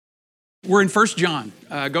We're in 1 John.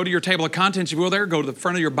 Go to your table of contents, if you will there. Go to the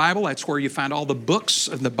front of your Bible. That's where you find all the books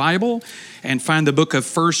of the Bible. And find the book of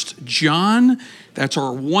 1 John. That's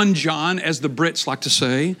our 1 John, as the Brits like to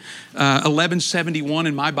say. 1171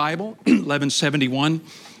 in my Bible, 1171.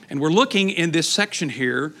 And we're looking in this section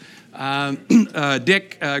here.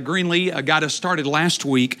 Dick Greenlee got us started last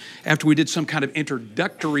week after we did some kind of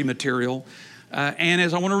introductory material. And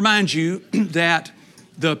as I want to remind you that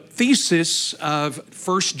the thesis of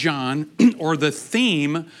 1 John, or the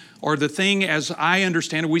theme, or the thing as I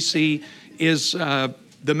understand it, we see is the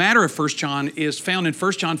matter of 1 John is found in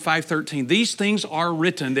 1 John 5:13. These things are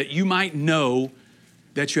written that you might know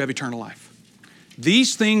that you have eternal life.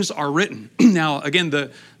 These things are written. Now, again,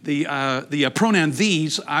 the pronoun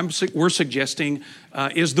these we're suggesting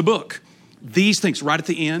is the book. These things, right at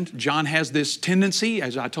the end, John has this tendency,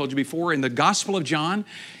 as I told you before, in the Gospel of John.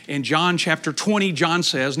 In John chapter 20, John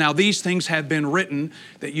says, now these things have been written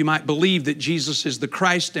that you might believe that Jesus is the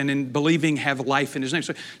Christ, and in believing have life in his name.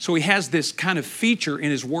 So he has this kind of feature in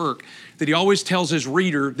his work that he always tells his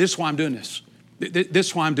reader, this is why I'm doing this. This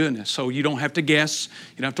is why I'm doing this. So you don't have to guess,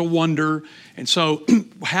 you don't have to wonder. And so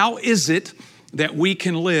how is it that we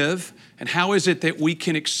can live, and how is it that we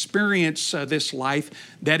can experience this life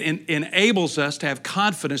that enables us to have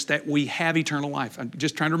confidence that we have eternal life? I'm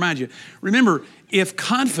just trying to remind you. Remember, if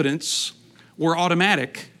confidence were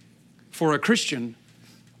automatic for a Christian,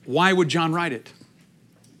 why would John write it?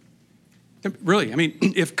 Really, I mean,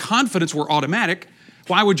 if confidence were automatic,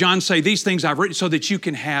 why would John say, these things I've written so that you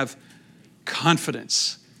can have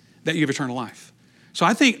confidence that you have eternal life? So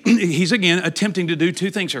I think he's, again, attempting to do two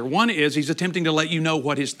things here. One is he's attempting to let you know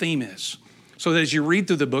what his theme is, so that as you read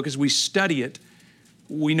through the book, as we study it,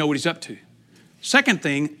 we know what he's up to. Second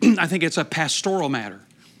thing, I think it's a pastoral matter.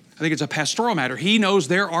 He knows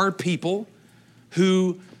there are people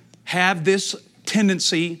who have this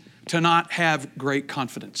tendency to not have great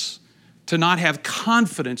confidence, to not have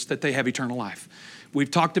confidence that they have eternal life. We've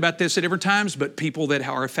talked about this at different times, but people that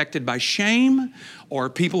are affected by shame, or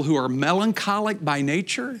people who are melancholic by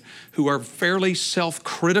nature, who are fairly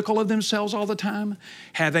self-critical of themselves all the time,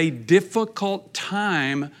 have a difficult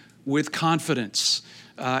time with confidence.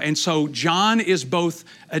 And so John is both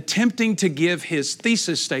attempting to give his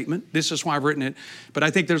thesis statement, this is why I've written it, but I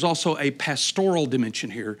think there's also a pastoral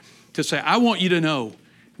dimension here to say, I want you to know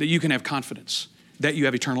that you can have confidence, that you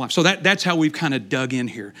have eternal life. So that's how we've kind of dug in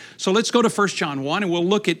here. So let's go to 1 John 1, and we'll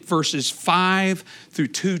look at verses 5 through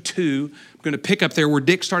 2:2. I'm going to pick up there where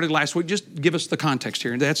Dick started last week. Just give us the context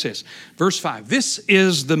here. And that says, verse 5, this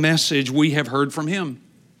is the message we have heard from him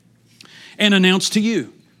and announced to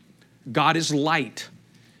you. God is light,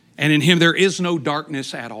 and in him there is no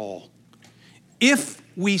darkness at all. If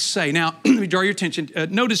we say, now, let me draw your attention.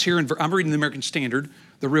 Notice here, I'm reading the American Standard,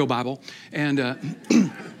 the real Bible, and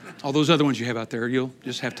all those other ones you have out there, you'll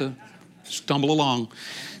just have to stumble along.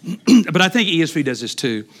 But I think ESV does this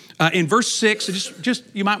too. In verse 6, just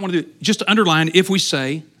you might want to just underline, if we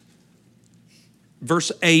say.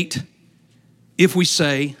 Verse 8, if we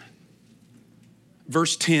say.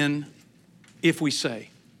 Verse 10, if we say.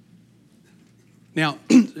 Now,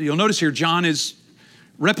 you'll notice here, John is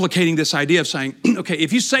replicating this idea of saying, okay,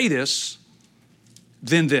 if you say this,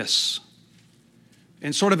 then this.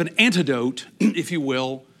 And sort of an antidote, if you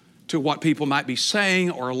will, to what people might be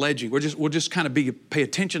saying or alleging. We'll just kind of pay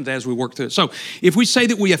attention to that as we work through it. So if we say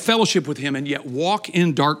that we have fellowship with him and yet walk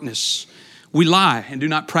in darkness, we lie and do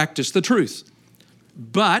not practice the truth.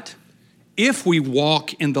 But if we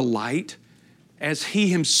walk in the light, as he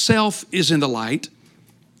himself is in the light,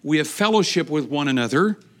 we have fellowship with one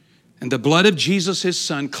another, and the blood of Jesus, his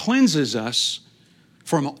son, cleanses us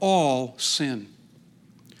from all sin.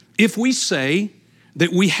 If we say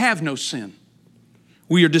that we have no sin,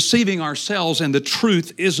 we are deceiving ourselves, and the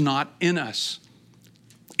truth is not in us.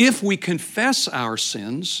 If we confess our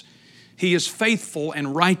sins, he is faithful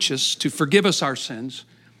and righteous to forgive us our sins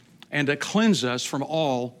and to cleanse us from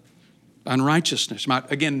all unrighteousness.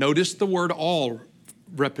 Again, notice the word all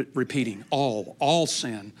repeating. All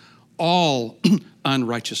sin, all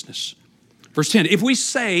unrighteousness. Verse 10, if we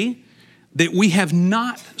say that we have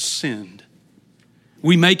not sinned,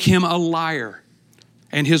 we make him a liar,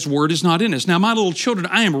 and his word is not in us. Now, my little children,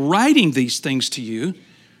 I am writing these things to you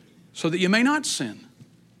so that you may not sin.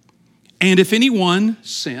 And if anyone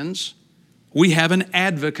sins, we have an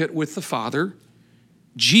advocate with the Father,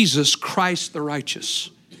 Jesus Christ the righteous.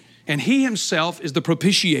 And he himself is the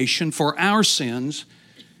propitiation for our sins,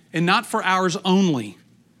 and not for ours only,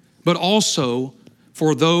 but also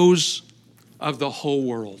for those of the whole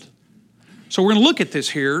world. So we're going to look at this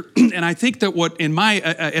here, and I think that what, in my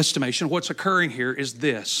estimation, what's occurring here is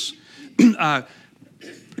this.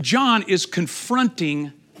 John is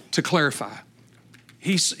confronting to clarify.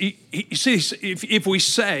 He says, if we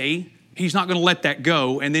say he's not going to let that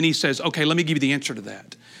go, and then he says, okay, let me give you the answer to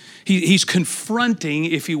that. He's confronting,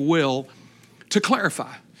 if you will, to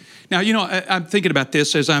clarify. Now, I'm thinking about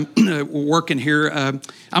this as I'm working here. I'm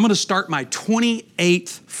going to start my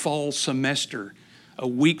 28th fall semester a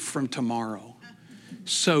week from tomorrow.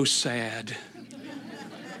 So sad.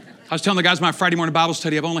 I was telling the guys my Friday morning Bible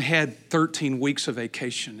study, I've only had 13 weeks of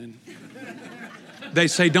vacation. And they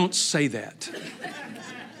say, don't say that.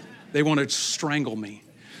 They want to strangle me.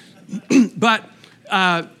 But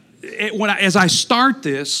as I start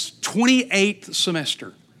this 28th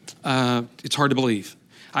semester, it's hard to believe.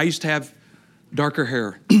 I used to have darker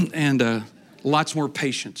hair and lots more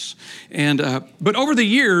patience. But over the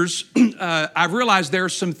years, I've realized there are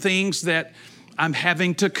some things that I'm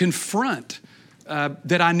having to confront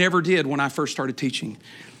that I never did when I first started teaching.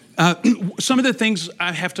 Some of the things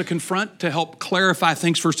I have to confront to help clarify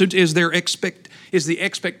things for students is the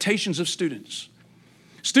expectations of students.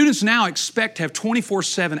 Students now expect to have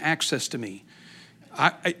 24/7 access to me.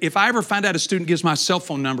 If I ever find out a student gives my cell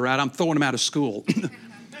phone number out, I'm throwing them out of school.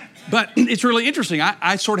 But it's really interesting.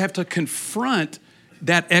 I sort of have to confront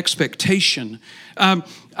that expectation.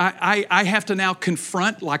 I have to now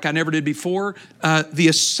confront, like I never did before, the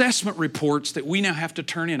assessment reports that we now have to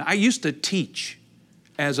turn in. I used to teach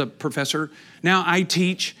as a professor. Now I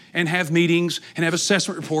teach and have meetings and have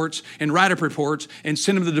assessment reports and write-up reports and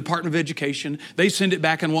send them to the Department of Education. They send it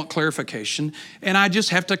back and want clarification. And I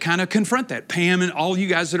just have to kind of confront that. Pam and all you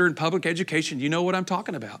guys that are in public education, you know what I'm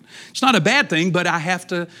talking about. It's not a bad thing, but I have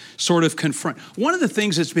to sort of confront. One of the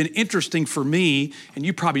things that's been interesting for me, and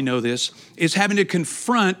you probably know this, is having to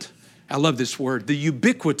confront, I love this word, the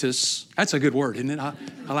ubiquitous, that's a good word, isn't it? I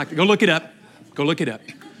like it. Go look it up. Go look it up.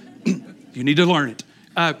 You need to learn it.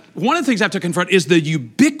 One of the things I have to confront is the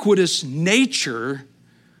ubiquitous nature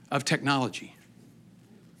of technology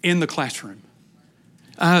in the classroom.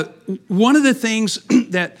 One of the things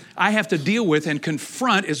that I have to deal with and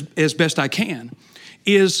confront as best I can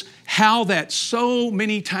is how that so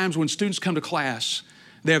many times when students come to class,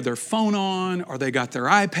 they have their phone on, or they got their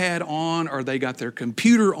iPad on, or they got their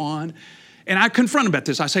computer on. And I confront them about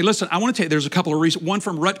this. I say, listen, I want to tell you, there's a couple of reasons, one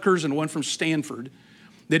from Rutgers and one from Stanford,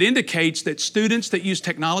 that indicates that students that use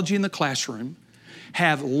technology in the classroom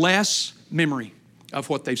have less memory of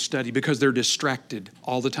what they've studied because they're distracted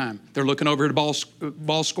all the time. They're looking over at a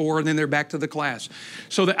ball score and then they're back to the class.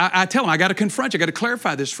 So I tell them, I got to confront you, I got to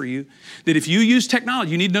clarify this for you, that if you use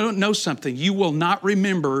technology, you need to know something. You will not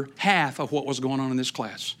remember half of what was going on in this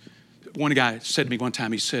class. One guy said to me one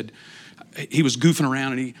time, he said, he was goofing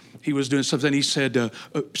around and he was doing something. He said,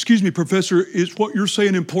 excuse me, professor, is what you're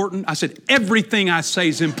saying important? I said, everything I say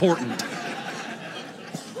is important.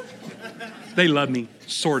 They love me,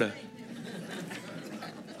 sort of.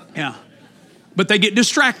 Yeah. But they get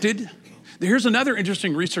distracted. Here's another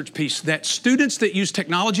interesting research piece, that students that use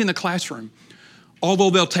technology in the classroom, although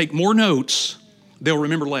they'll take more notes, they'll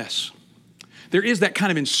remember less. There is that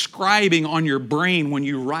kind of inscribing on your brain when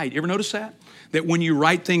you write. You ever notice that? That when you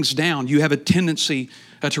write things down, you have a tendency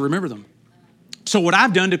to remember them. So what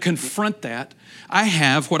I've done to confront that, I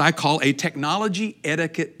have what I call a technology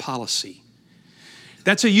etiquette policy.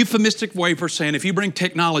 That's a euphemistic way for saying if you bring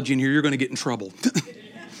technology in here, you're going to get in trouble.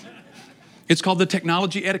 It's called the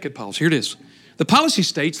technology etiquette policy. Here it is. The policy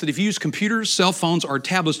states that if you use computers, cell phones, or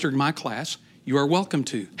tablets during my class, you are welcome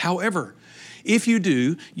to. However, if you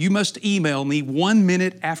do, you must email me 1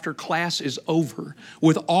 minute after class is over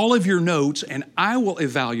with all of your notes, and I will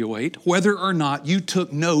evaluate whether or not you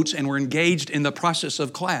took notes and were engaged in the process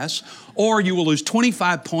of class, or you will lose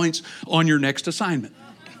 25 points on your next assignment.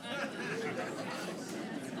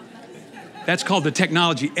 That's called the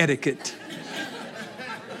technology etiquette.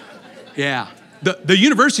 Yeah. The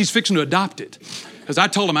university's fixing to adopt it. Because I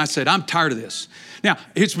told them, I said, I'm tired of this. Now,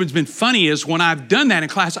 what's been funny is when I've done that in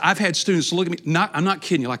class, I've had students look at me, I'm not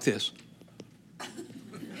kidding you, like this.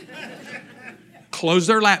 Close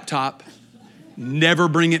their laptop, never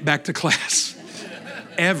bring it back to class,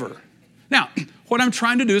 ever. Now, what I'm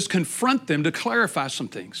trying to do is confront them to clarify some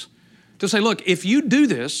things. To say, look, if you do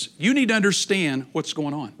this, you need to understand what's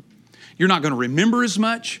going on. You're not going to remember as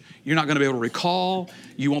much. You're not going to be able to recall.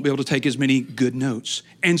 You won't be able to take as many good notes.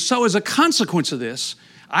 And so as a consequence of this,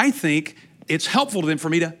 I think it's helpful to them for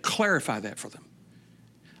me to clarify that for them.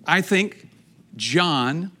 I think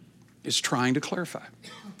John is trying to clarify.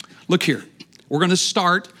 Look here. We're going to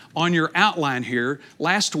start on your outline here.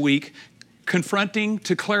 Last week, confronting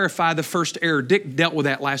to clarify the first error. Dick dealt with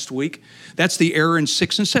that last week. That's the error in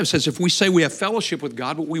 6 and 7. It says, if we say we have fellowship with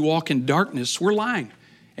God, but we walk in darkness, we're lying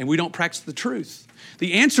and we don't practice the truth.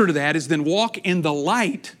 The answer to that is then walk in the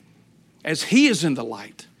light as He is in the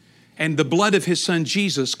light. And the blood of His Son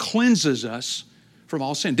Jesus cleanses us from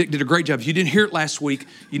all sin. Dick did a great job. If you didn't hear it last week,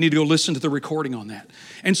 you need to go listen to the recording on that.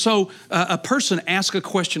 And so a person asked a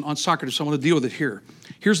question on Socrates, so I want to deal with it here.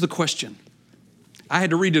 Here's the question. I had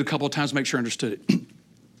to read it a couple of times to make sure I understood it.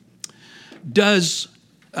 Does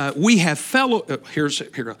we have here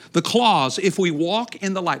we go. The clause, if we walk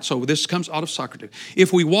in the light, so this comes out of Socrates.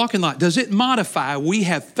 If we walk in the light, does it modify we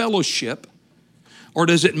have fellowship, or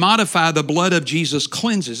does it modify the blood of Jesus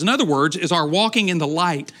cleanses? In other words, is our walking in the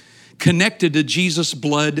light connected to Jesus'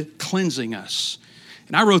 blood cleansing us?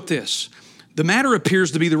 And I wrote this. The matter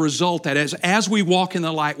appears to be the result that as we walk in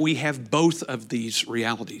the light, we have both of these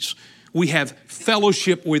realities. We have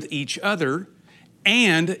fellowship with each other,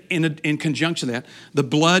 and in conjunction with that, the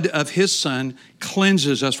blood of His Son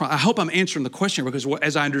cleanses us from. I hope I'm answering the question, because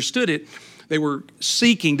as I understood it, they were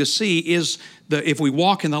seeking to see if we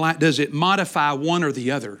walk in the light, does it modify one or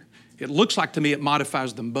the other? It looks like to me it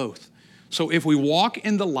modifies them both. So if we walk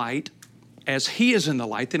in the light as He is in the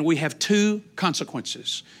light, then we have two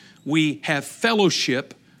consequences. We have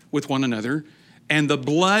fellowship with one another, and the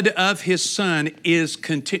blood of His Son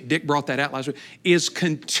Dick brought that out last week, is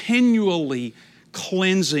continually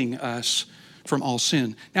cleansing us from all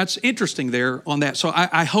sin. Now, it's interesting there on that. So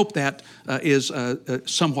I hope that is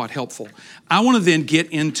somewhat helpful. I want to then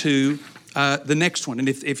get into the next one. And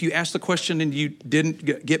if you ask the question and you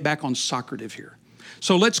didn't get back on Socrates here.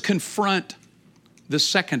 So let's confront the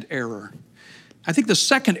second error. I think the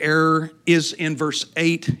second error is in verse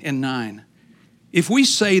 8 and 9. If we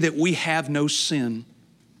say that we have no sin,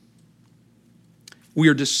 we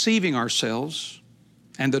are deceiving ourselves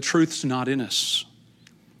and the truth's not in us.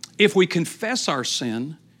 If we confess our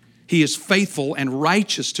sin, He is faithful and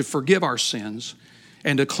righteous to forgive our sins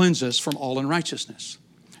and to cleanse us from all unrighteousness.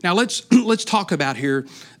 Now let's talk about here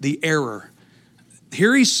the error.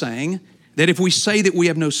 Here he's saying that if we say that we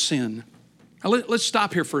have no sin, now let's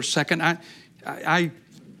stop here for a second. I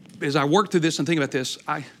as I work through this and think about this,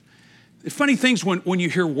 the funny things when you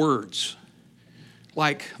hear words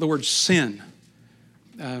like the word sin,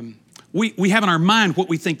 we have in our mind what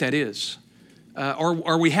we think that is.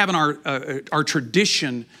 Or we have in our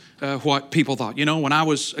tradition what people thought. You know, when I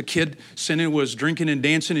was a kid, sinning was drinking and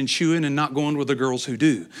dancing and chewing and not going with the girls who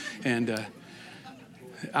do. And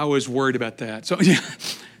I was worried about that. So, yeah.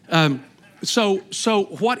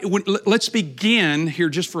 Let's begin here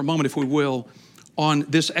just for a moment, if we will, on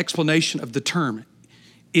this explanation of the term.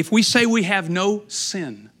 If we say we have no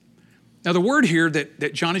sin. Now, the word here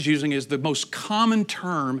that John is using is the most common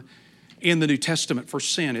term in the New Testament for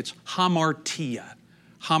sin. It's hamartia.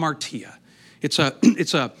 Hamartia. It's a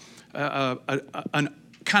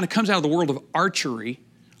kind of comes out of the world of archery,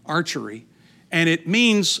 and it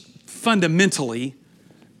means fundamentally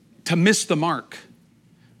to miss the mark.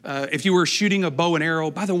 If you were shooting a bow and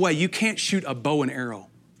arrow, by the way, you can't shoot a bow and arrow.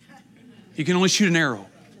 You can only shoot an arrow.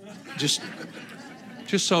 Just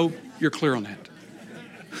so you're clear on that.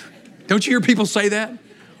 Don't you hear people say that?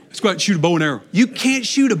 Let's go out and shoot a bow and arrow. You can't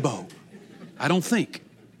shoot a bow. I don't think.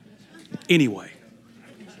 Anyway,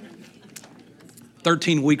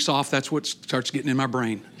 13 weeks off, that's what starts getting in my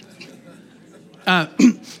brain. But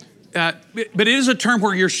it is a term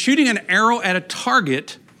where you're shooting an arrow at a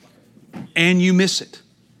target and you miss it.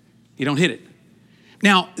 You don't hit it.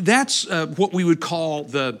 Now, that's what we would call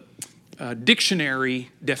the dictionary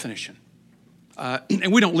definition.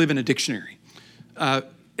 And we don't live in a dictionary.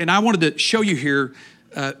 And I wanted to show you here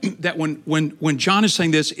that when John is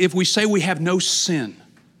saying this, if we say we have no sin,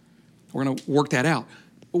 we're going to work that out.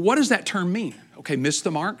 What does that term mean? Okay, miss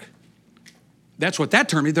the mark. That's what that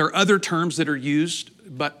term means. There are other terms that are used,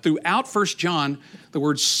 but throughout 1 John, the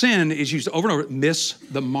word sin is used over and over. Miss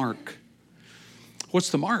the mark. What's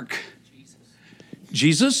the mark?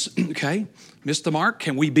 Jesus, okay. Miss the mark.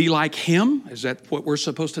 Can we be like Him? Is that what we're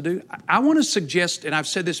supposed to do? I want to suggest, and I've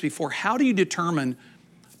said this before, how do you determine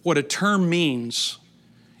what a term means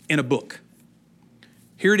in a book?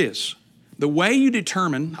 Here it is. The way you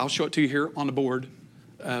determine, I'll show it to you here on the board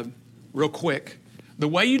real quick. The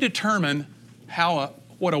way you determine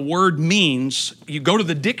what a word means, you go to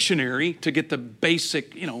the dictionary to get the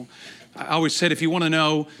basic, I always said if you want to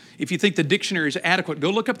know, if you think the dictionary is adequate,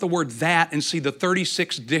 go look up the word that and see the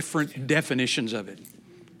 36 different definitions of it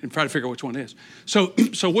and try to figure out which one it is. So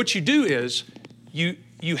what you do is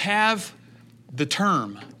you have the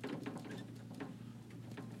term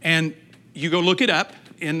and you go look it up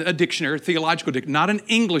in a dictionary, theological dictionary, not an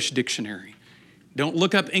English dictionary. Don't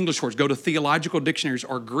look up English words. Go to theological dictionaries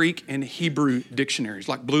or Greek and Hebrew dictionaries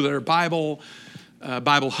like Blue Letter Bible,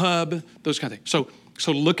 Bible Hub, those kind of things.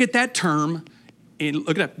 So look at that term and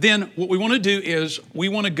look it up. Then what we want to do is we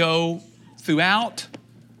want to go throughout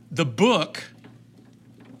the book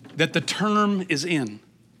that the term is in.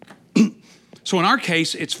 So in our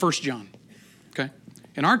case, it's 1 John, okay?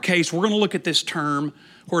 In our case, we're going to look at this term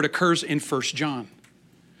where it occurs in 1 John.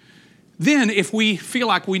 Then if we feel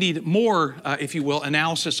like we need more, if you will,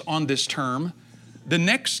 analysis on this term, the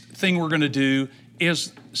next thing we're going to do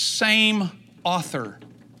is same author.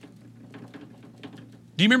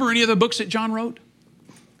 Do you remember any of the books that John wrote?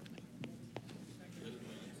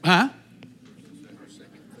 Huh?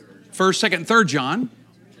 1st, 2nd, 3rd John,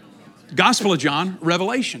 Gospel of John,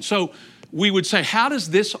 Revelation. So we would say, how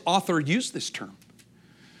does this author use this term?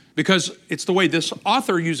 Because it's the way this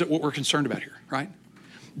author used it, what we're concerned about here, right?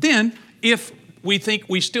 Then, if we think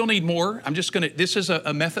we still need more, this is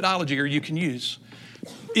a methodology here you can use.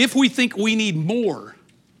 If we think we need more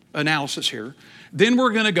analysis here, then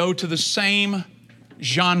we're going to go to the same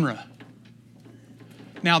genre.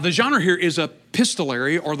 Now, the genre here is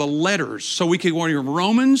epistolary, or the letters. So we could go from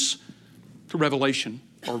Romans to Revelation,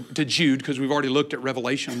 or to Jude, because we've already looked at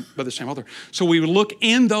Revelation by the same author. So we would look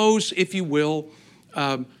in those, if you will,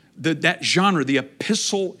 that genre, the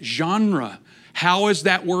epistle genre. How is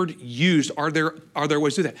that word used? Are there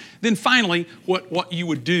ways to do that? Then finally, what you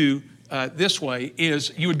would do this way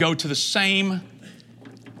is you would go to the same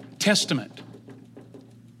testament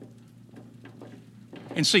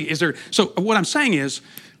and see, so what I'm saying is,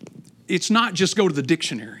 it's not just go to the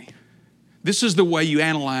dictionary. This is the way you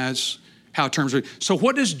analyze how terms are. So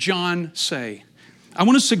what does John say? I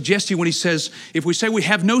want to suggest to you when he says, if we say we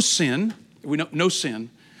have no sin, we know no sin,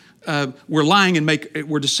 we're lying and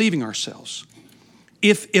we're deceiving ourselves.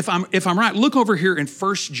 If I'm right, look over here in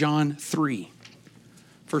 1 John 3.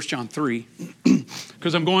 1 John 3,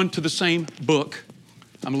 because I'm going to the same book.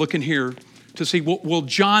 I'm looking here to see, will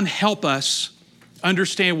John help us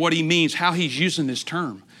understand what he means, how he's using this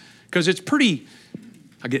term? Because it's pretty,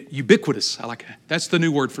 I get ubiquitous. I like that. That's the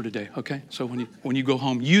new word for today, okay? So when you go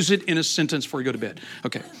home, use it in a sentence before you go to bed.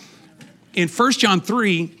 Okay. In 1 John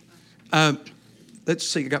 3, let's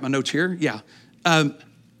see, I got my notes here. Yeah.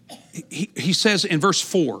 He says in verse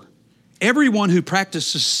 4, everyone who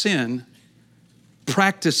practices sin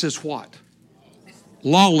practices what?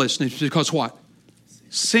 Lawlessness. Because what?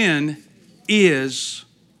 Sin is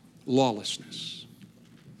lawlessness.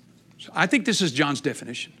 So I think this is John's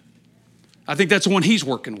definition. I think that's the one he's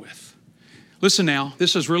working with. Listen now,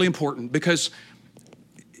 this is really important, because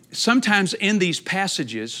sometimes in these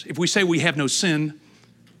passages, if we say we have no sin,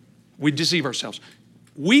 we deceive ourselves.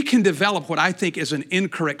 We can develop what I think is an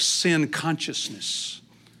incorrect sin consciousness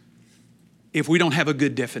if we don't have a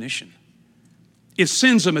good definition. If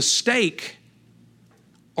sin's a mistake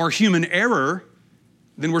or human error,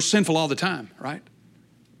 then we're sinful all the time, right?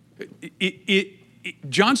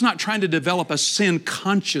 John's not trying to develop a sin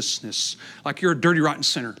consciousness like you're a dirty, rotten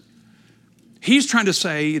sinner. He's trying to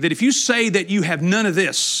say that if you say that you have none of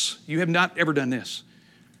this, you have not ever done this,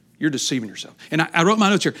 you're deceiving yourself. And I wrote my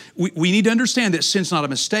notes here. We need to understand that sin's not a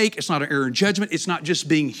mistake. It's not an error in judgment. It's not just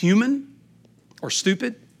being human or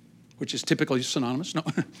stupid, which is typically synonymous. No.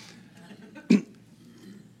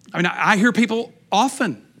 I mean, I hear people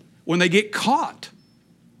often when they get caught,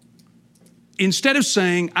 instead of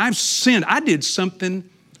saying, I've sinned, I did something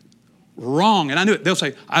wrong, and I knew it, they'll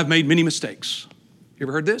say, I've made many mistakes. You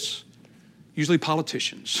ever heard this? Usually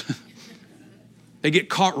politicians. They get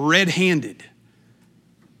caught red-handed.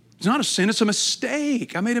 It's not a sin, it's a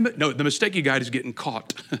mistake. No, the mistake you got is getting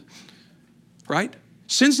caught. Right?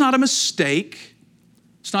 Sin's not a mistake.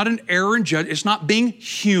 It's not an error in judgment. It's not being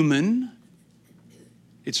human.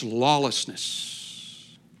 It's lawlessness.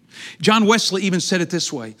 John Wesley even said it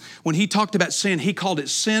this way. When he talked about sin, he called it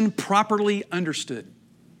sin properly understood.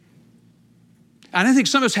 And I think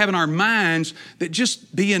some of us have in our minds that just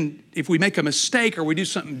if we make a mistake or we do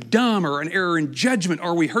something dumb or an error in judgment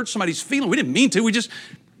or we hurt somebody's feeling, we didn't mean to, we just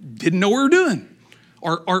didn't know what we were doing.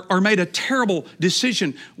 Or made a terrible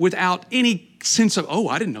decision without any sense of,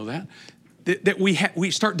 I didn't know that. That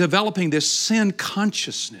we start developing this sin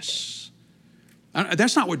consciousness.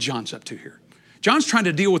 That's not what John's up to here. John's trying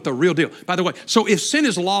to deal with the real deal. By the way, so if sin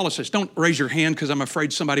is lawlessness, don't raise your hand because I'm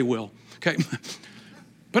afraid somebody will, okay?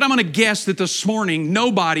 But I'm going to guess that this morning,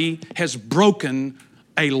 nobody has broken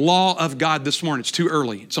a law of God this morning. It's too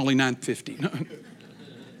early. It's only 9:50.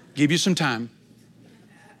 Give you some time.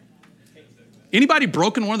 Anybody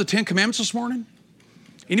broken one of the 10 commandments this morning?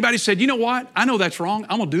 Anybody said, you know what? I know that's wrong.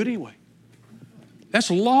 I'm going to do it anyway. That's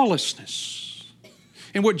lawlessness.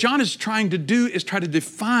 And what John is trying to do is try to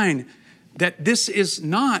define that this is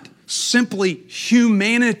not simply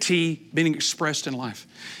humanity being expressed in life.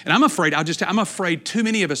 And I'm afraid too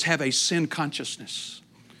many of us have a sin consciousness.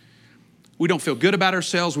 We don't feel good about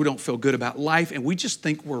ourselves. We don't feel good about life. And we just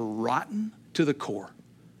think we're rotten to the core.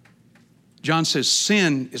 John says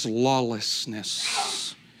sin is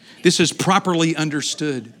lawlessness. This is properly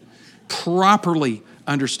understood. Properly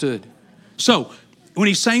understood. So when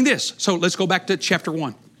he's saying this, so let's go back to chapter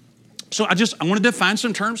 1. So I want to define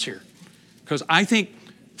some terms here, because I think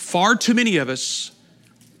far too many of us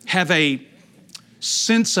have a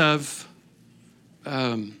sense of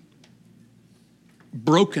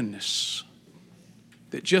brokenness,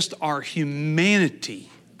 that just our humanity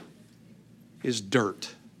is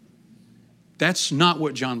dirt. That's not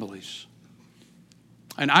what John believes.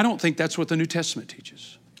 And I don't think that's what the New Testament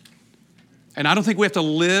teaches. And I don't think we have to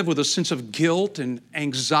live with a sense of guilt and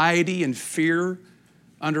anxiety and fear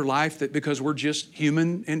under life, that because we're just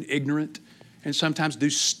human and ignorant and sometimes do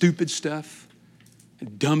stupid stuff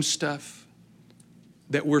and dumb stuff,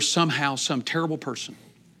 that we're somehow some terrible person.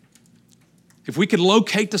 If we could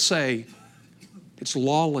locate to say it's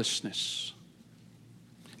lawlessness.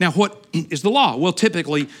 Now, what is the law? Well,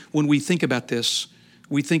 typically when we think about this,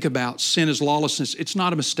 we think about sin as lawlessness. It's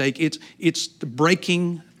not a mistake. It's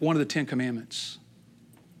breaking one of the 10 commandments.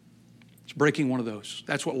 It's breaking one of those.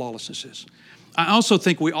 That's what lawlessness is. I also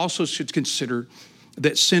think we also should consider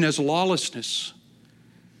that sin as lawlessness.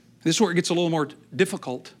 This is where it gets a little more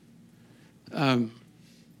difficult. I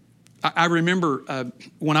remember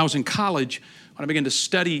when I was in college, when I began to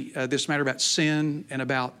study this matter about sin and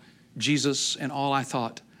about Jesus and all, I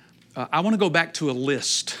thought, I want to go back to a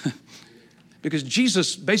list. Because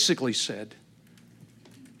Jesus basically said,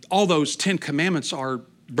 all those 10 commandments are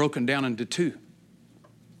broken down into 2.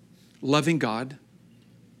 Loving God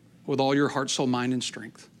with all your heart, soul, mind, and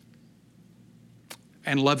strength.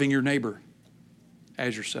 And loving your neighbor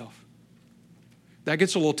as yourself. That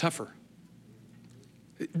gets a little tougher.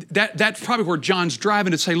 That's probably where John's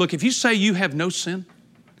driving to say, look, if you say you have no sin,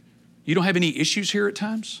 you don't have any issues here at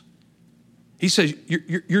times, he says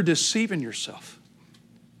you're deceiving yourself.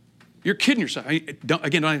 You're kidding yourself.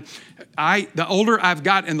 The older I've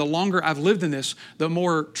got and the longer I've lived in this, the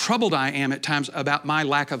more troubled I am at times about my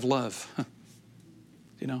lack of love.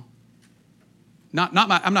 You know, I'm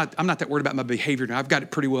not that worried about my behavior now. I've got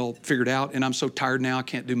it pretty well figured out, and I'm so tired now I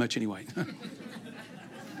can't do much anyway.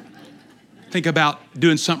 Think about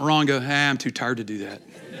doing something wrong, go, I'm too tired to do that.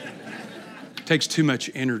 It takes too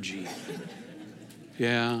much energy.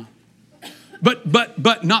 Yeah.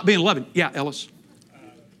 But not being loving. Yeah, Ellis.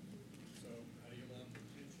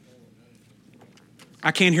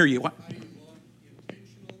 I can't hear you. What?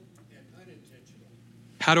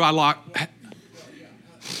 How do I lock?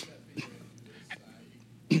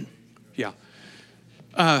 Yeah.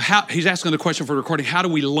 He's asking the question for recording. How do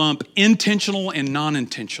we lump intentional and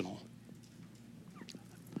non-intentional?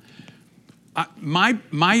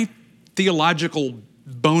 My theological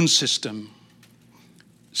bone system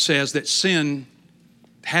says that sin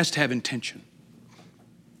has to have intention.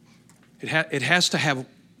 It has to have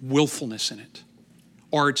willfulness in it,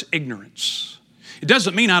 or it's ignorance. It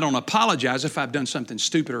doesn't mean I don't apologize if I've done something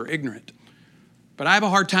stupid or ignorant, but I have a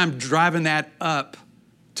hard time driving that up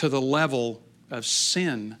to the level of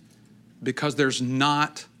sin because there's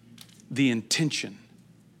not the intention.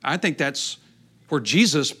 I think that's where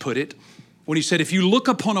Jesus put it when he said, if you look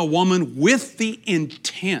upon a woman with the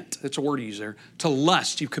intent, that's a word he used there, to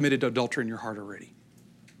lust, you've committed adultery in your heart already.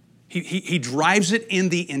 He drives it in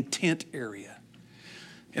the intent area.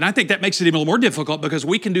 And I think that makes it even a little more difficult because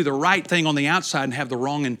we can do the right thing on the outside and have the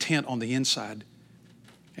wrong intent on the inside.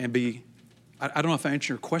 And I don't know if I answered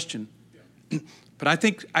your question, but I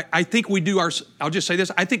think we do I'll just say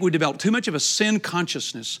this, I think we develop too much of a sin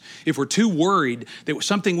consciousness if we're too worried that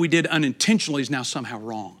something we did unintentionally is now somehow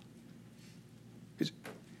wrong.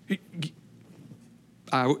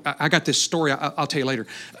 I got this story, I'll tell you later.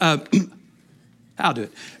 I'll do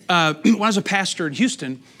it. When I was a pastor in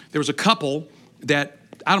Houston, there was a couple that,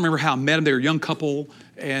 I don't remember how I met them. They were a young couple,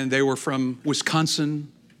 and they were from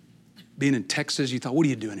Wisconsin. Being in Texas, you thought, what are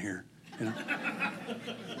you doing here? You know?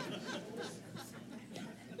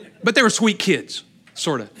 But they were sweet kids,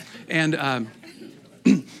 sort of. And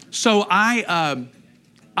so I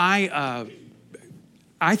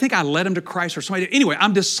think I led them to Christ or somebody. Anyway,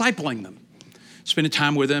 I'm discipling them, spending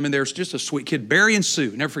time with them, and there's just a sweet kid, Barry and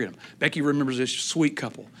Sue. Never forget them. Becky remembers this sweet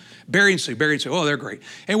couple. Barry and Sue, oh, they're great.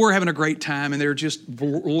 And we're having a great time, and they're just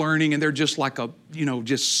learning, and they're just like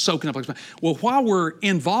just soaking up. Well, while we're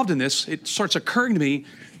involved in this, it starts occurring to me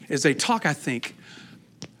as they talk, I think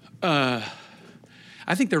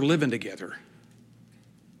they're living together.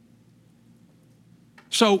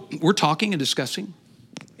 So we're talking and discussing.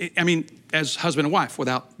 I mean, as husband and wife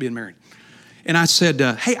without being married. And I said,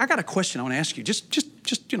 hey, I got a question I want to ask you. Just,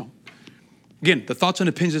 again, the thoughts and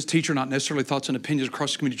opinions as a teacher, not necessarily thoughts and opinions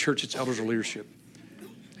across the community church, it's elders or leadership.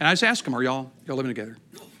 And I just asked them, are y'all living together?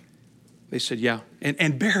 They said, yeah.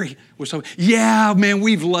 And Barry was so, yeah, man,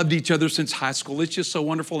 we've loved each other since high school. It's just so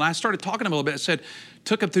wonderful. And I started talking to him a little bit. I said,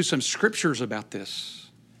 took him through some scriptures about this.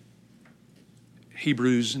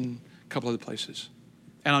 Hebrews and a couple other places.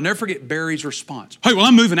 And I'll never forget Barry's response. Hey, well,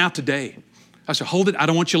 I'm moving out today. I said, hold it. I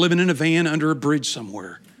don't want you living in a van under a bridge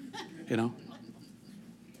somewhere,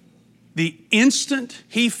 The instant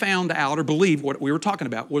he found out or believed what we were talking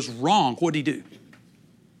about was wrong, what did he do?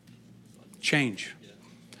 Change.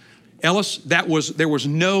 Ellis, there was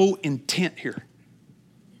no intent here. There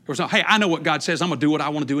was no, hey, I know what God says. I'm going to do what I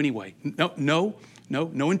want to do anyway. No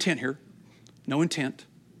intent here. No intent.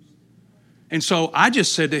 And so I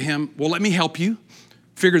just said to him, well, let me help you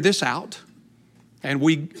figure this out. And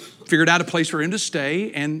we figured out a place for him to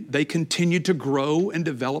stay, and they continued to grow and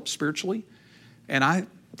develop spiritually. And I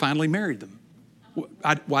finally married them.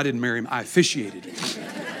 I didn't marry him. I officiated it.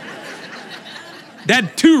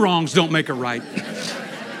 Dad, two wrongs don't make a right.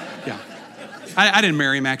 Yeah. I didn't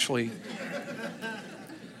marry him, actually.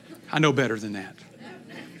 I know better than that.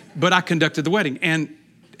 But I conducted the wedding.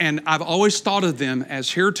 And I've always thought of them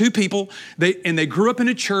as here are two people. They grew up in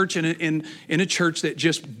a church, in a church that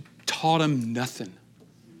just taught them nothing.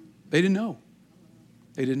 They didn't know.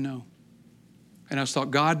 They didn't know. And I just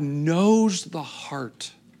thought, God knows the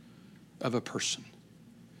heart of a person.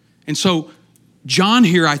 And so John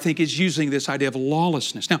here, I think, is using this idea of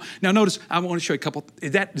lawlessness. Now notice, I want to show you a couple.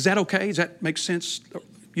 Is that okay? Does that make sense?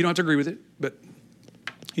 You don't have to agree with it, but,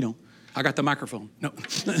 I got the microphone. No.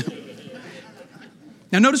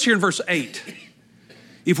 Now notice here in verse 8,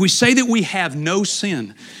 if we say that we have no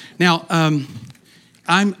sin. Now,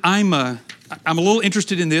 I'm a little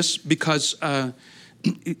interested in this because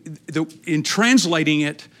in translating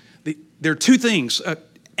it, there are two things.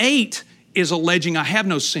 8 is alleging I have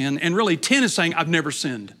no sin, and really 10 is saying I've never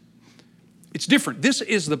sinned. It's different. This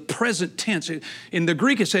is the present tense. In the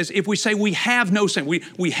Greek, it says if we say we have no sin,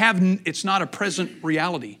 it's not a present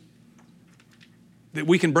reality. That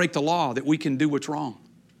we can break the law, that we can do what's wrong.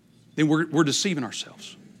 Then we're deceiving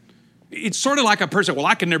ourselves. It's sort of like a person, well,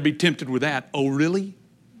 I can never be tempted with that. Oh, really?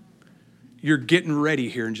 You're getting ready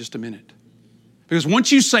here in just a minute. Because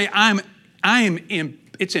once you say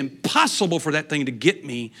it's impossible for that thing to get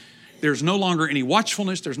me, there's no longer any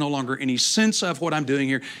watchfulness, there's no longer any sense of what I'm doing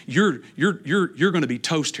here. You're going to be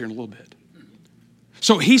toast here in a little bit.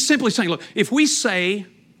 So he's simply saying, look, if we say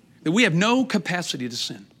that we have no capacity to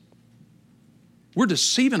sin, we're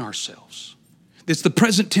deceiving ourselves. It's the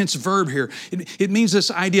present tense verb here. It means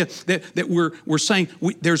this idea that we're saying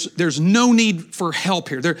there's no need for help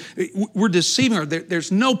here. We're deceiving.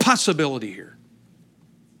 There's no possibility here.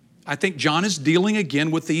 I think John is dealing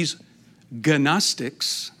again with these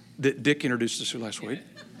Gnostics that Dick introduced us to last week.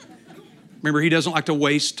 Remember, he doesn't like to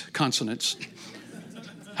waste consonants.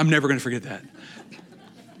 I'm never going to forget that.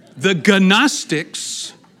 The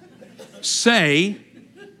Gnostics say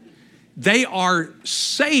they are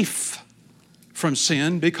safe from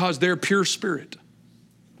sin because they're pure spirit.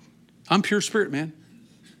 I'm pure spirit, man.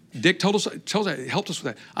 Dick helped us with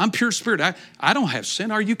that. I'm pure spirit. I don't have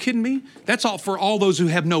sin. Are you kidding me? That's all for all those who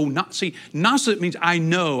have see, Gnostic means I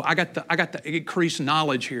know. I got the increased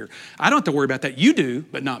knowledge here. I don't have to worry about that. You do,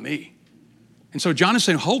 but not me. And so John is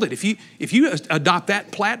saying, hold it. If you adopt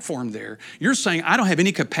that platform there, you're saying I don't have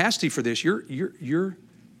any capacity for this. You're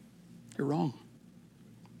wrong.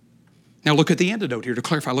 Now look at the antidote here to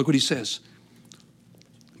clarify. Look what he says.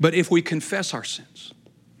 But if we confess our sins,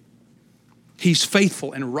 He's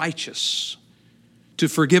faithful and righteous to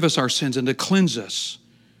forgive us our sins and to cleanse us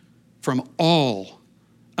from all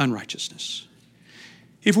unrighteousness.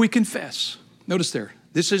 If we confess, notice there,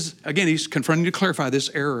 this is, again, he's confronting to clarify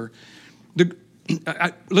this error.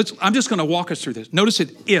 I'm just going to walk us through this. Notice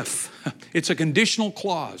it, if. It's a conditional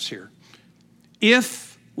clause here.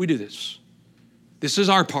 If we do this. This is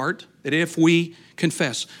our part, that if we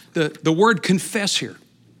confess. The word confess here,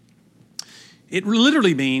 it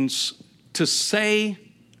literally means to say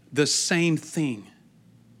the same thing.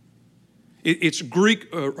 It's Greek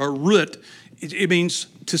root. It means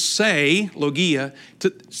to say, logia,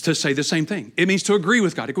 to say the same thing. It means to agree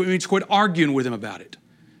with God. It means to quit arguing with Him about it.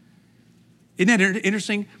 Isn't that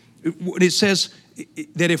interesting? It says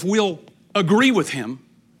that if we'll agree with Him,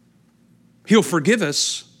 He'll forgive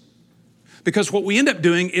us. Because what we end up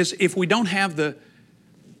doing is if we don't have the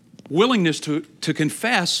willingness to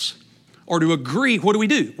confess or to agree, what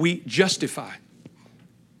do? We justify.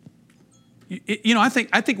 I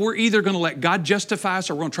think we're either going to let God justify us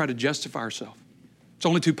or we're going to try to justify ourselves. It's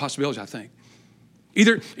only two possibilities, I think.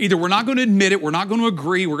 Either we're not going to admit it, we're not going to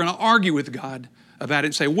agree, we're going to argue with God about it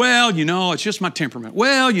and say, well, it's just my temperament.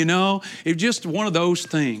 Well, it's just one of those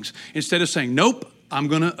things. Instead of saying, nope, I'm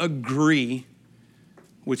going to agree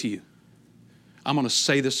with you. I'm going to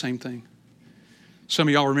say the same thing. Some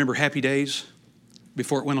of y'all remember Happy Days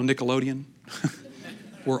before it went on Nickelodeon?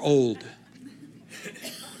 We're old.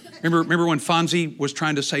 Remember when Fonzie was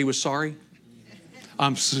trying to say he was sorry?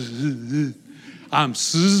 Couldn't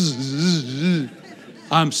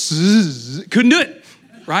do it,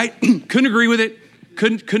 right? Couldn't agree with it.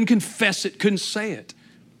 Couldn't confess it. Couldn't say it.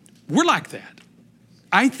 We're like that.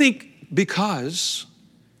 I think because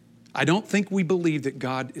I don't think we believe that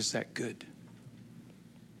God is that good.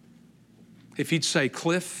 If he'd say,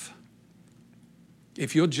 Cliff,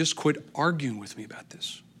 if you'll just quit arguing with me about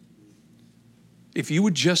this, if you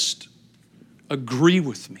would just agree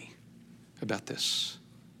with me about this,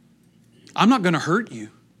 I'm not going to hurt you.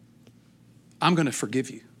 I'm going to forgive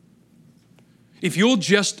you. If you'll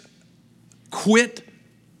just quit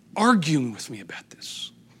arguing with me about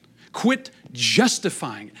this, quit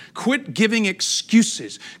justifying it, quit giving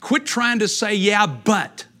excuses, quit trying to say, yeah,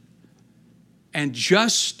 but, and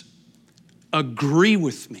just agree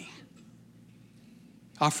with me,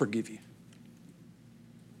 I'll forgive you.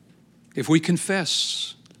 If we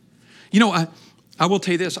confess, I will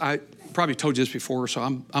tell you this, I probably told you this before, so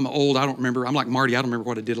I'm old, I don't remember. I'm like Marty, I don't remember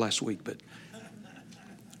what I did last week, but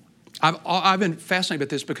I've been fascinated about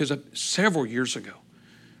this because several years ago,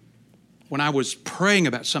 when I was praying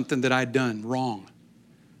about something that I'd done wrong,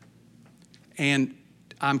 and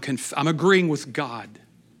I'm agreeing with God.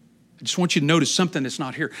 I just want you to notice something that's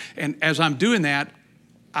not here. And as I'm doing that,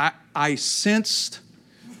 I sensed,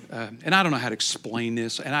 and I don't know how to explain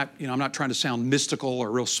this, and I'm not trying to sound mystical or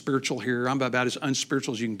real spiritual here. I'm about as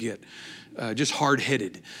unspiritual as you can get, just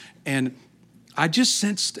hard-headed. And I just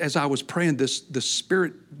sensed as I was praying this, the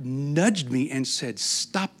Spirit nudged me and said,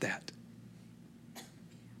 stop that.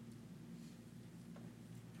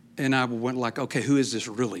 And I went like, okay, who is this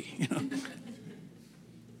really?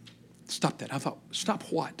 Stop that. I thought, stop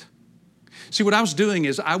what? See, what I was doing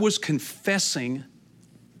is I was confessing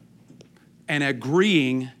and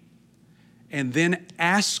agreeing and then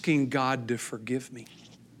asking God to forgive me.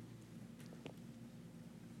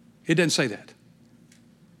 It doesn't say that.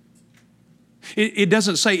 It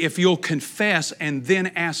doesn't say if you'll confess and then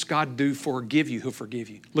ask God to forgive you, He'll forgive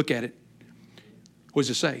you. Look at it. What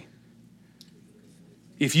does it say?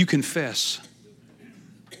 If you confess,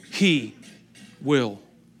 He will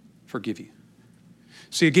forgive you.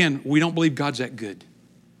 See, again, we don't believe God's that good.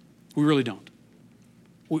 We really don't.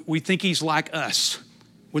 We think He's like us.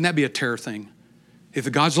 Wouldn't that be a terror thing? If a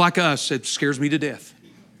God's like us, it scares me to death.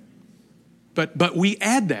 But we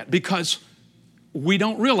add that because we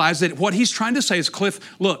don't realize that what He's trying to say is, Cliff,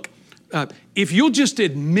 look, if you'll just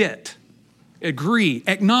admit, agree,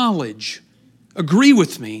 acknowledge, agree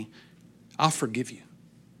with me, I'll forgive you.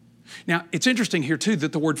 Now, it's interesting here too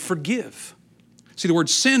that the word forgive. See, the word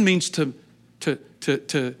sin means to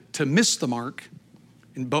miss the mark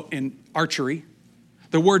in archery.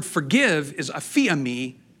 The word forgive is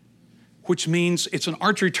aphiami, which means it's an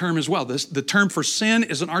archery term as well. The term for sin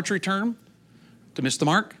is an archery term, to miss the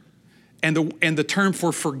mark. And the term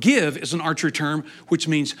for forgive is an archery term, which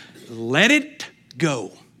means let it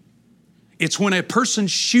go. It's when a person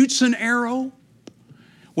shoots an arrow,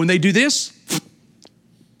 when they do this,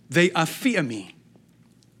 they aphiami.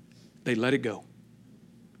 They let it go.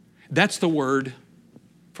 That's the word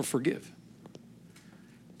for forgive.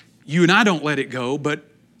 You and I don't let it go, but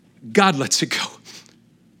God lets it go.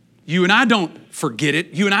 You and I don't forget it.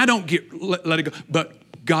 You and I don't let it go, but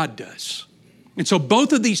God does. And so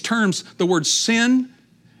both of these terms, the word sin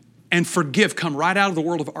and forgive, come right out of the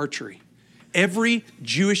world of archery. Every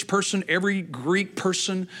Jewish person, every Greek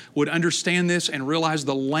person would understand this and realize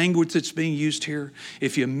the language that's being used here.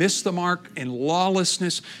 If you miss the mark in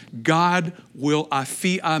lawlessness, God will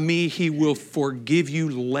aphiami, He will forgive you.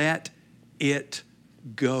 Let it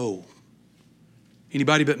go.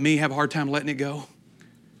 Anybody but me have a hard time letting it go?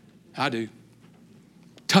 I do.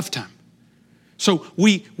 Tough time. So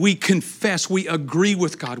we confess, we agree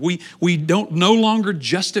with God. We don't no longer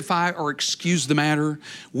justify or excuse the matter.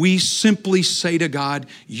 We simply say to God,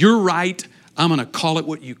 you're right, I'm going to call it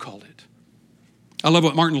what you called it. I love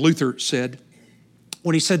what Martin Luther said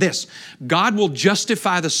when he said this, God will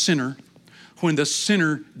justify the sinner when the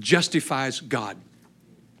sinner justifies God.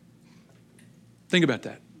 Think about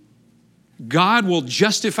that. God will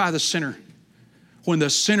justify the sinner when the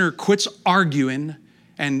sinner quits arguing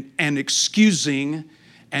and excusing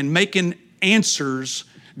and making answers.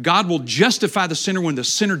 God will justify the sinner when the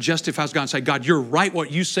sinner justifies God and say, God, you're right.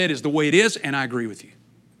 What you said is the way it is, and I agree with you.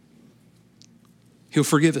 He'll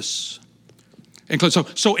forgive us. And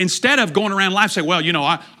so instead of going around life saying, well,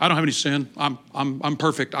 I don't have any sin. I'm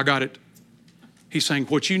perfect. I got it. He's saying,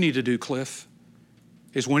 what you need to do, Cliff,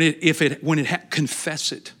 is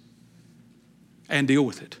confess it and deal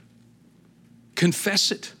with it.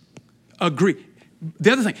 Confess it. Agree.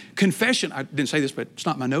 The other thing, confession, I didn't say this, but it's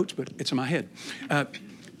not in my notes, but it's in my head.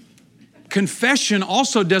 Confession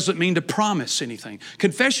also doesn't mean to promise anything.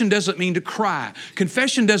 Confession doesn't mean to cry.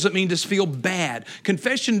 Confession doesn't mean to feel bad.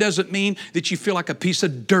 Confession doesn't mean that you feel like a piece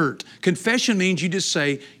of dirt. Confession means you just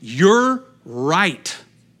say, you're right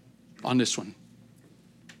on this one,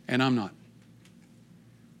 and I'm not.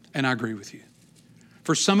 And I agree with you.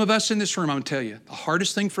 For some of us in this room, I'm going to tell you, the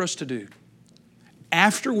hardest thing for us to do,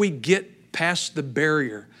 after we get past the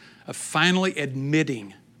barrier of finally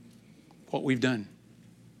admitting what we've done,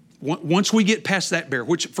 once we get past that barrier,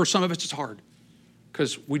 which for some of us is hard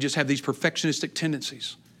because we just have these perfectionistic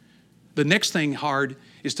tendencies, the next thing hard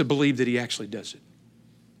is to believe that he actually does it.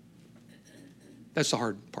 That's the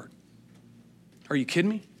hard part. Are you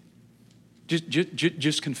kidding me?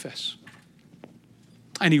 Just confess.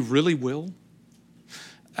 And he really will.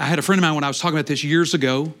 I had a friend of mine when I was talking about this years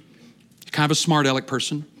ago, kind of a smart aleck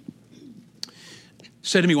person,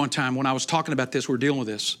 said to me one time when I was talking about this, we were dealing with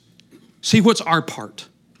this, see, what's our part?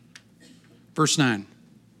 Verse 9,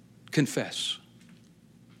 confess.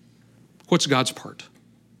 What's God's part?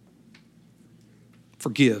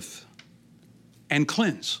 Forgive and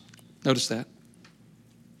cleanse. Notice that.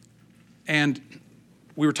 And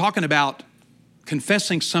we were talking about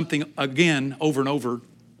confessing something again over and over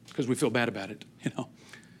because we feel bad about it, It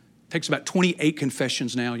takes about 28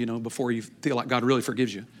 confessions now, before you feel like God really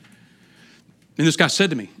forgives you. And this guy said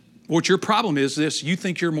to me, what your problem is this, you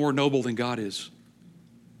think you're more noble than God is.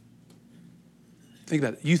 Think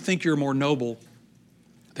about it. You think you're more noble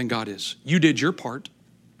than God is. You did your part.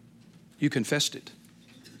 You confessed it.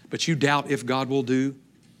 But you doubt if God will do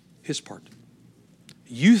his part.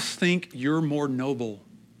 You think you're more noble.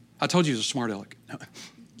 I told you he's a smart aleck.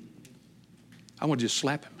 I want to just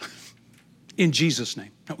slap him. In Jesus'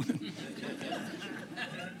 name. No.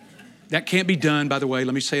 That can't be done, by the way.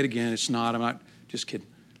 Let me say it again. It's not. I'm not just kidding.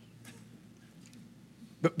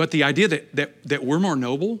 But the idea that we're more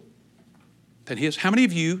noble than he is. How many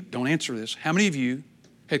of you, don't answer this, how many of you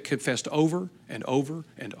had confessed over and over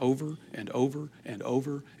and over and over and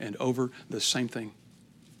over and over the same thing?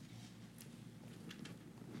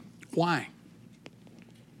 Why?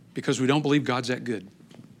 Because we don't believe God's that good.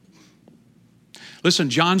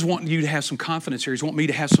 Listen, John's wanting you to have some confidence here. He's wanting me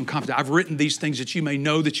to have some confidence. I've written these things that you may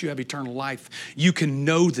know that you have eternal life. You can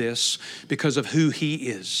know this because of who he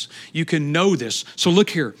is. You can know this. So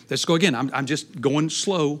look here. Let's go again. I'm just going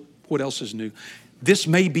slow. What else is new? This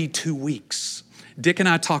may be 2 weeks. Dick and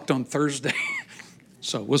I talked on Thursday.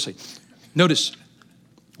 So we'll see. Notice,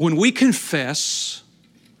 when we confess,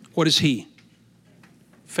 what is he?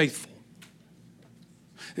 Faithful.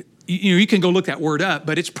 You can go look that word up,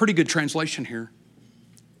 but it's pretty good translation here.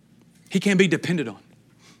 He can be depended on.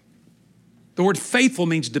 The word faithful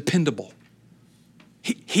means dependable.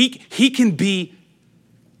 He can be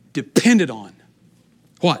depended on.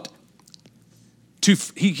 What?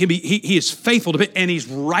 He is faithful to, and he's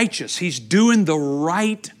righteous. He's doing the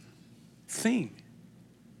right thing.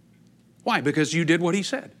 Why? Because you did what he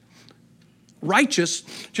said. Righteous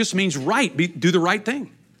just means right. Do the right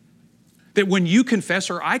thing. That when you confess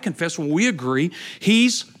or I confess, when we agree,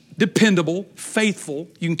 he's dependable, faithful,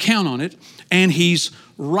 you can count on it, and he's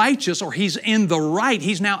righteous, or he's in the right.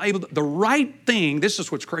 He's now able to, the right thing, this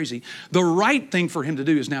is what's crazy, the right thing for him to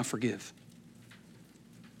do is now forgive.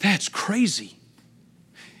 That's crazy.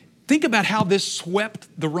 Think about how this swept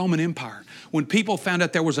the Roman Empire when people found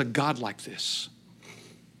out there was a God like this.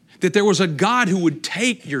 That there was a God who would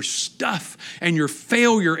take your stuff and your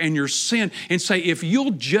failure and your sin and say, if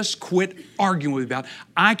you'll just quit arguing with me about it,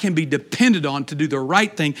 I can be depended on to do the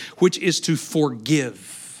right thing, which is to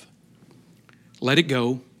forgive. Let it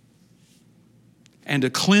go, and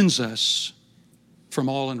to cleanse us from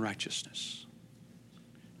all unrighteousness.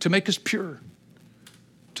 To make us pure,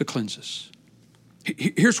 to cleanse us.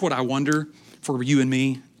 Here's what I wonder for you and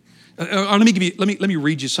me. Let me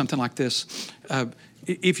read you something like this.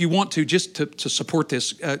 If you want to, just to support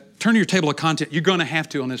this, turn to your table of content. You're going to have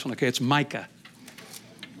to on this one, okay? It's Micah.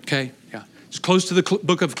 Okay? Yeah. It's close to the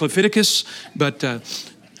book of Leviticus, but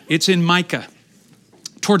it's in Micah.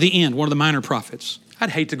 Toward the end, one of the minor prophets.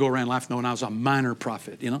 I'd hate to go around life knowing I was a minor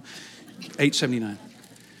prophet, 879.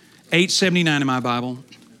 879 in my Bible.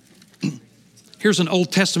 Here's an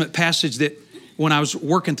Old Testament passage that when I was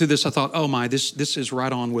working through this, I thought, oh my, this is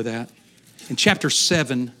right on with that. In chapter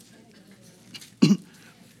 7,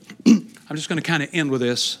 I'm just going to kind of end with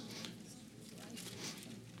this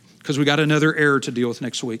because we got another error to deal with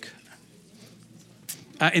next week.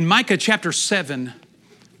 In Micah chapter 7,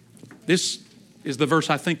 this is the verse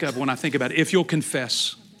I think of when I think about it. If you'll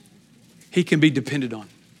confess, he can be depended on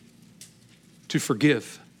to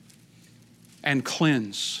forgive and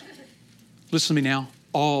cleanse. Listen to me now,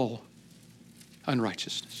 all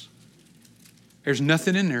unrighteousness. There's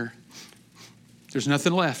nothing in there. There's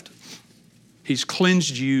nothing left. He's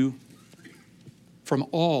cleansed you from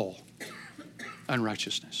all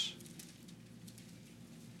unrighteousness.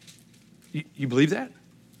 You believe that?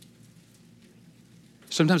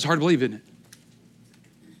 Sometimes it's hard to believe, isn't it?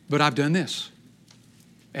 But I've done this,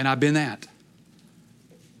 and I've been that.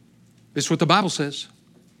 This is what the Bible says.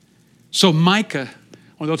 So Micah,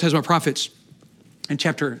 one of the Old Testament prophets, in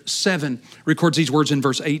chapter 7, records these words in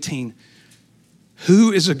verse 18.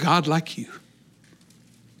 Who is a God like you,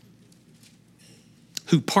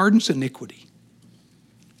 who pardons iniquity,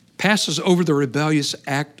 passes over the rebellious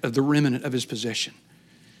act of the remnant of his possession?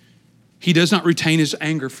 He does not retain his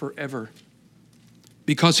anger forever,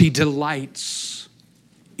 because he delights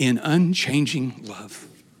in unchanging love.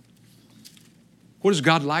 What is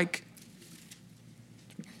God like?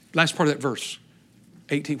 Last part of that verse,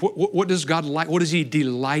 18. What does God like? What does he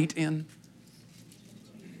delight in?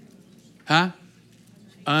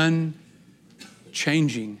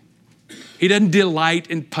 Unchanging. He doesn't delight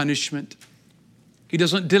in punishment. He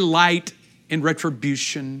doesn't delight in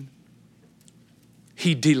retribution.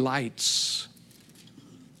 He delights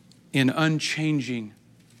in unchanging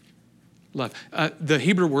love. The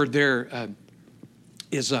Hebrew word there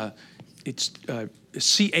is it's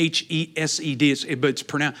C-H-E-S-E-D, but it's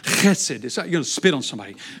pronounced chesed. It's not, you're going to spit on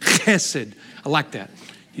somebody. Chesed. I like that.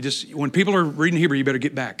 When people are reading Hebrew, you better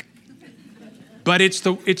get back. But it's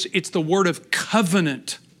the word of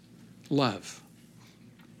covenant love.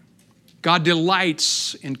 God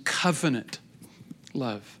delights in covenant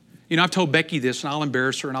love. You know, I've told Becky this, and I'll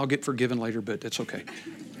embarrass her, and I'll get forgiven later, but that's okay.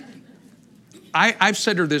 I've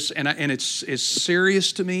said to her this, and it's as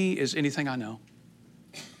serious to me as anything I know,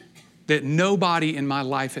 that nobody in my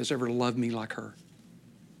life has ever loved me like her.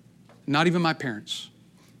 Not even my parents.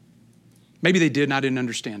 Maybe they did, and I didn't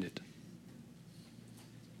understand it.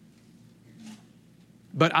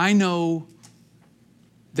 But I know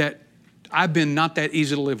that I've been not that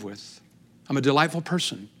easy to live with. I'm a delightful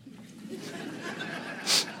person.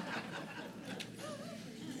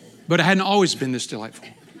 But I hadn't always been this delightful.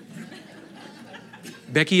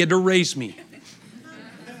 Becky had to raise me.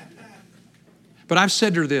 But I've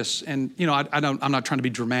said to her this, and you know, I'm not trying to be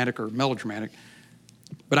dramatic or melodramatic,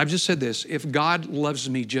 but I've just said this: if God loves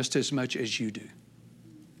me just as much as you do,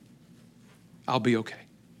 I'll be okay.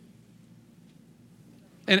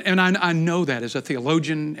 And I know that as a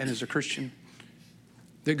theologian and as a Christian,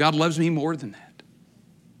 that God loves me more than that.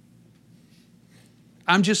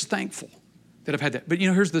 I'm just thankful that I've had that. But you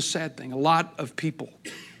know, here's the sad thing. A lot of people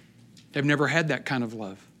have never had that kind of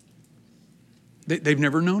love. They've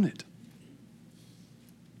never known it.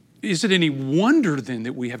 Is it any wonder then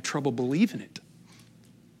that we have trouble believing it?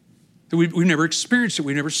 That we've never experienced it.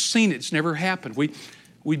 We've never seen it. It's never happened.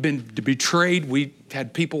 We've been betrayed. We've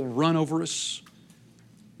had people run over us.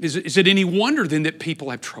 Is it any wonder then that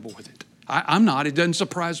people have trouble with it? I'm not. It doesn't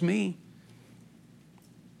surprise me.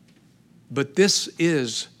 But this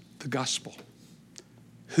is the gospel.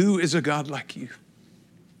 Who is a God like you?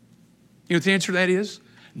 You know what the answer to that is?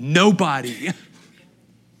 Nobody.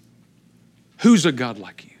 Who's a God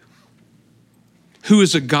like you? Who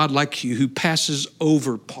is a God like you who passes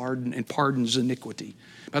over pardon and pardons iniquity?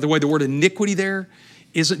 By the way, the word iniquity there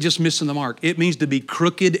isn't just missing the mark. It means to be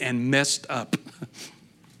crooked and messed up.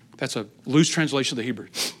 That's a loose translation of the Hebrew.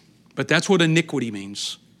 But that's what iniquity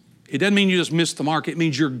means. It doesn't mean you just missed the mark. It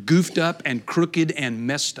means you're goofed up and crooked and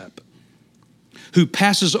messed up. Who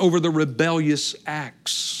passes over the rebellious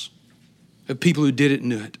acts of people who did it and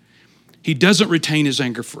knew it. He doesn't retain his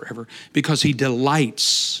anger forever because he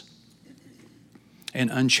delights in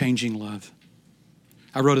unchanging love.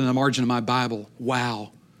 I wrote in the margin of my Bible,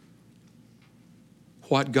 wow,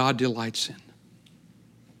 what God delights in.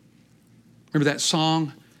 Remember that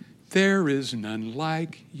song? There is none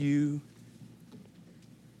like you.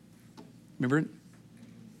 Remember it?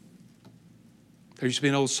 There used to be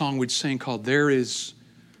an old song we'd sing called There Is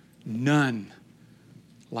None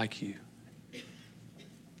Like You.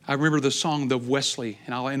 I remember the song of Wesley,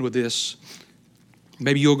 and I'll end with this.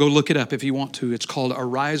 Maybe you'll go look it up if you want to. It's called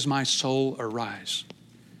Arise, My Soul, Arise.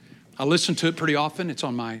 I listen to it pretty often. It's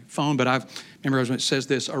on my phone, but I remember when it says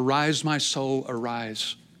this, "Arise, my soul,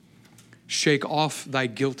 arise. Shake off thy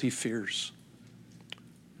guilty fears.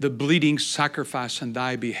 The bleeding sacrifice in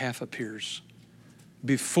thy behalf appears.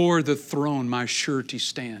 Before the throne my surety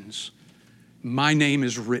stands. My name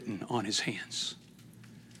is written on his hands.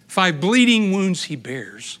 5 bleeding wounds he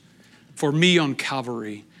bears for me on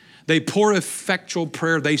Calvary. They pour effectual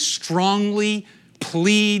prayer. They strongly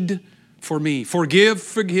plead for me. Forgive,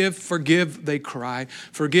 forgive, forgive, they cry.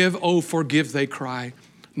 Forgive, oh, forgive, they cry.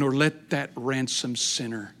 Nor let that ransomed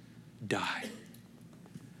sinner die."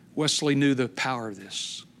 Wesley knew the power of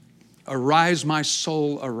this. Arise, my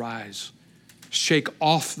soul, arise. Shake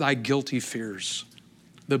off thy guilty fears.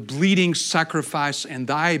 The bleeding sacrifice in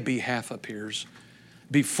thy behalf appears.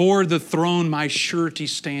 Before the throne my surety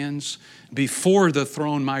stands. Before the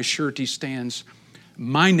throne my surety stands.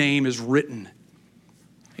 My name is written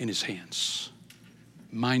in his hands.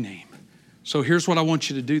 My name. So here's what I want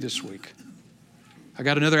you to do this week. I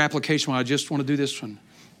got another application one. I just want to do this one.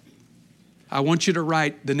 I want you to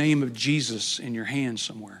write the name of Jesus in your hand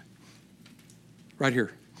somewhere. Right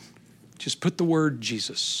here. Just put the word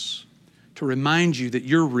Jesus to remind you that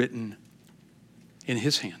you're written in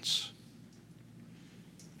his hands.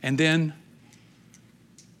 And then,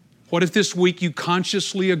 what if this week you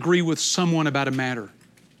consciously agree with someone about a matter?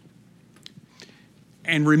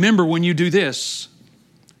 And remember, when you do this,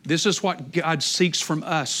 this is what God seeks from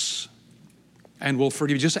us and will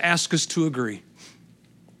forgive you. Just ask us to agree.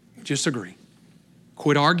 Just agree.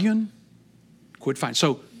 Quit arguing. Quit fighting.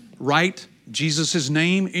 So write Jesus'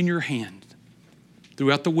 name in your hand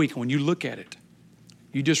throughout the week. And when you look at it,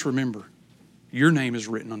 you just remember your name is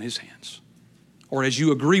written on his hands. Or as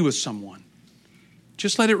you agree with someone,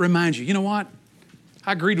 just let it remind you, you know what?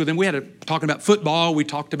 I agreed with them. We had talking about football. We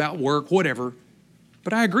talked about work, whatever.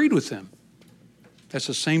 But I agreed with them. That's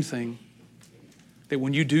the same thing that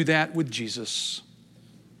when you do that with Jesus,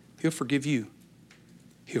 he'll forgive you.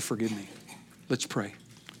 He'll forgive me. Let's pray.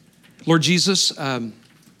 Lord Jesus,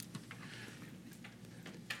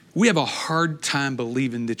 we have a hard time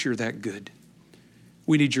believing that you're that good.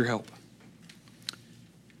 We need your help.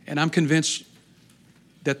 And I'm convinced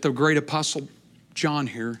that the great apostle John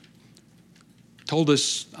here told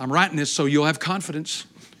us, I'm writing this so you'll have confidence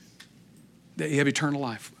that you have eternal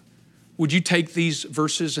life. Would you take these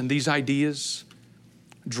verses and these ideas,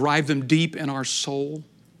 drive them deep in our soul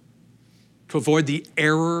to avoid the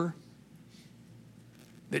error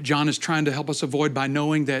that John is trying to help us avoid by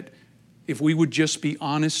knowing that if we would just be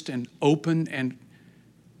honest and open and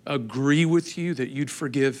agree with you, that you'd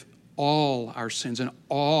forgive all our sins and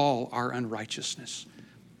all our unrighteousness,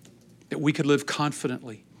 that we could live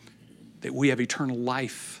confidently, that we have eternal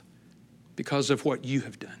life because of what you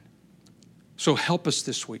have done. So help us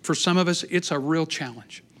this week. For some of us, it's a real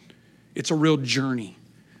challenge. It's a real journey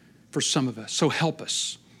for some of us. So help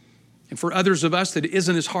us. And for others of us that it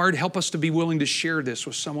isn't as hard, help us to be willing to share this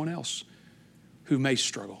with someone else who may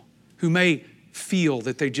struggle, who may feel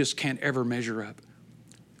that they just can't ever measure up.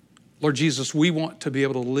 Lord Jesus, we want to be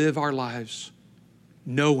able to live our lives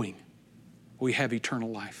knowing we have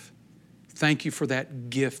eternal life. Thank you for that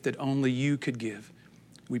gift that only you could give.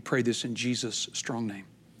 We pray this in Jesus' strong name.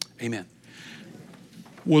 Amen.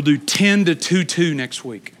 We'll do 10 to 2-2 next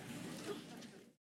week.